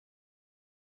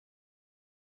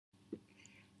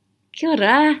Kia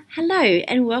ora, hello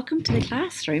and welcome to the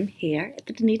classroom here at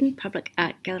the Dunedin Public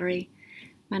Art Gallery.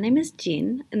 My name is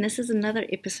Jen and this is another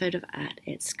episode of Art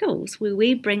at Schools where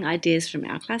we bring ideas from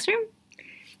our classroom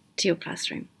to your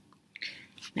classroom.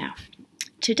 Now,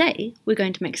 today we're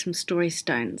going to make some story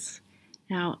stones.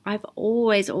 Now, I've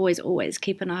always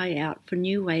keep an eye out for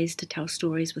new ways to tell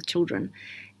stories with children,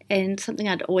 and something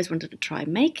I'd always wanted to try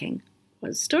making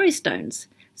was story stones.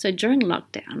 So during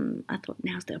lockdown, I thought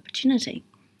now's the opportunity.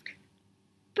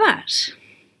 But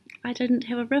I didn't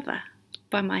have a river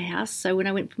by my house, so when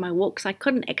I went for my walks, I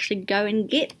couldn't actually go and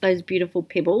get those beautiful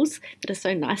pebbles that are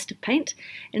so nice to paint.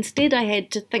 Instead, I had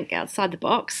to think outside the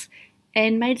box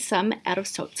and made some out of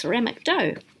salt ceramic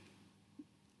dough.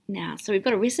 Now, so we've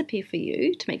got a recipe for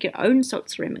you to make your own salt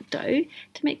ceramic dough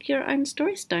to make your own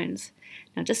story stones.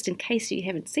 Now, just in case you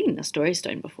haven't seen a story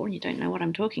stone before and you don't know what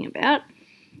I'm talking about,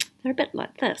 they're a bit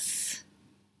like this.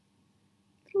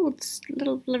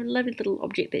 Lovely little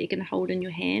object that you can hold in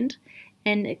your hand,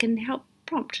 and it can help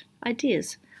prompt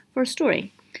ideas for a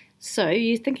story. So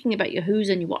you're thinking about your who's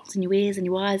and your what's and your where's and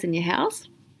your why's in your house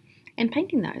and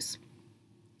painting those.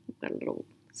 We've got a little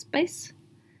space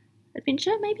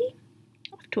adventure maybe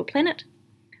off to a planet.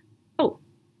 Oh,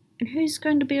 and who's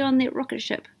going to be on that rocket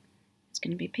ship? It's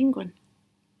going to be a penguin.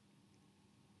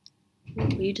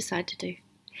 What will you decide to do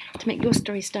to make your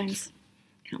story stones?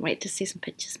 Can't wait to see some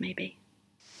pictures maybe.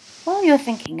 While you're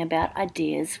thinking about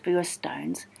ideas for your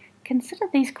stones, consider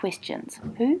these questions: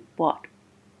 who, what,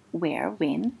 where,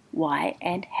 when, why,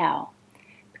 and how.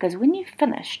 Because when you've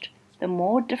finished, the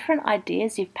more different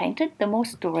ideas you've painted, the more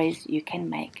stories you can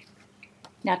make.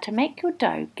 Now, to make your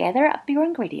dough, gather up your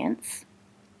ingredients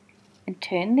and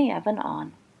turn the oven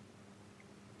on.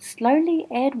 Slowly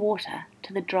add water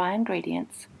to the dry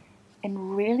ingredients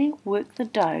and really work the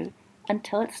dough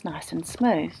until it's nice and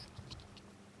smooth.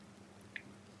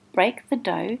 Break the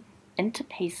dough into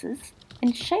pieces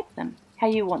and shape them how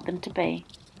you want them to be.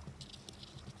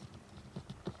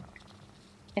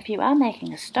 If you are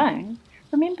making a stone,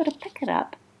 remember to pick it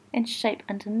up and shape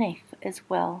underneath as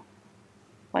well.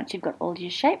 Once you've got all your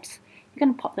shapes, you're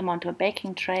going to pop them onto a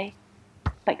baking tray,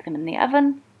 bake them in the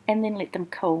oven, and then let them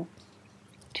cool.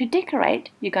 To decorate,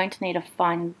 you're going to need a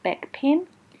fine black pen,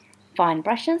 fine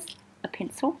brushes, a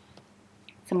pencil,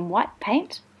 some white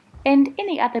paint, and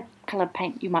any other colour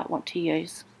paint you might want to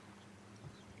use.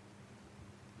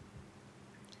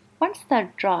 Once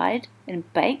they're dried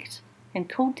and baked and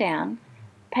cooled down,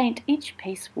 paint each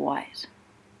piece white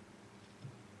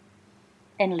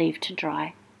and leave to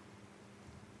dry.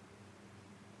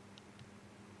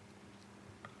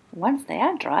 Once they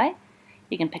are dry,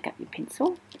 you can pick up your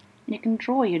pencil and you can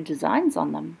draw your designs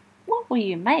on them. What will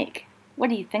you make?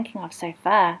 What are you thinking of so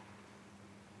far?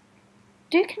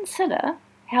 Do consider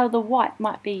how the white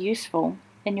might be useful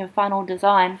in your final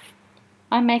design.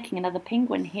 I'm making another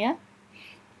penguin here,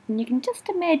 and you can just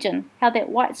imagine how that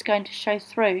white's going to show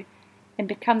through and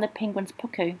become the penguin's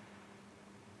puku.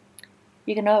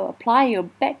 You're going to apply your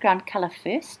background colour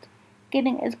first,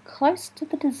 getting as close to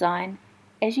the design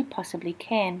as you possibly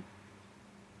can.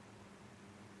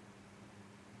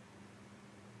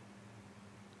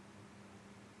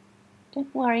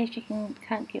 Don't worry if you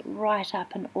can't get right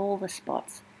up in all the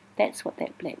spots. That's what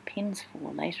that black pen's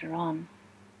for later on.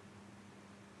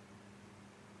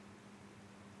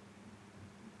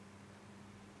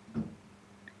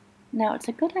 Now, it's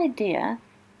a good idea,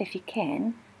 if you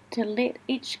can, to let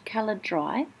each colour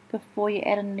dry before you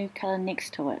add a new colour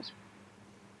next to it.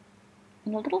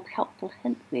 And a little helpful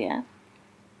hint there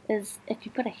is if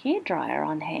you put a hairdryer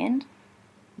on hand,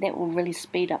 that will really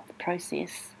speed up the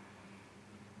process.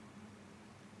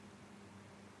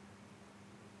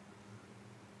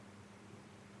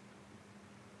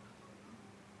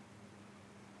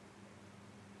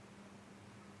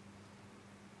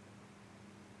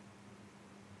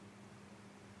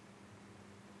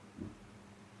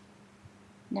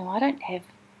 Now, I don't have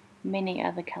many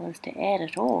other colours to add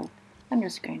at all. I'm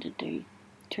just going to do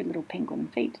two little penguin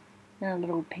feet and a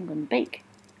little penguin beak.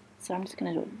 So I'm just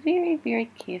going to do it very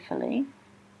carefully.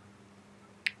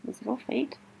 Those little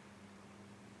feet.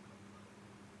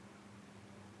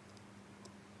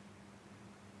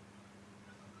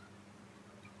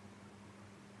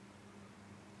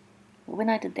 When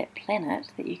I did that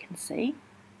planet that you can see,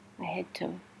 I had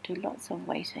to do lots of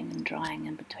waiting and drying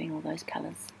in between all those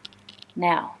colours.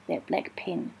 Now, that black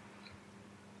pen,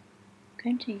 I'm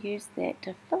going to use that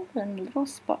to fill in little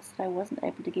spots that I wasn't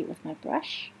able to get with my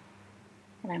brush.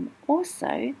 And I'm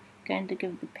also going to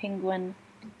give the penguin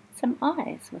some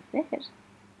eyes with that.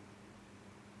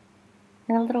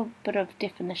 And a little bit of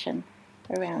definition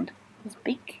around his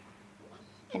beak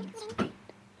and his feet.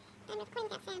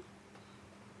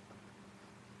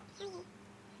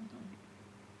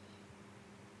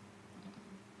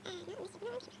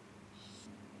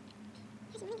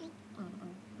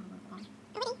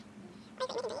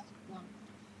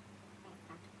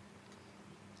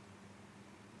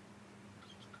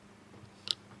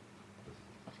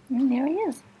 And there he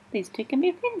is. These two can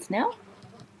be friends now.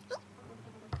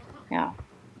 Now,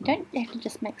 you don't have to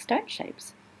just make stone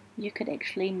shapes. You could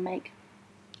actually make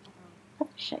other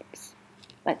shapes,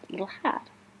 like a little heart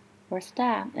or a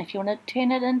star. And if you want to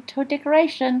turn it into a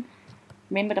decoration,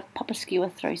 remember to pop a skewer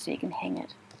through so you can hang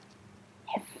it.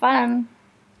 Have fun!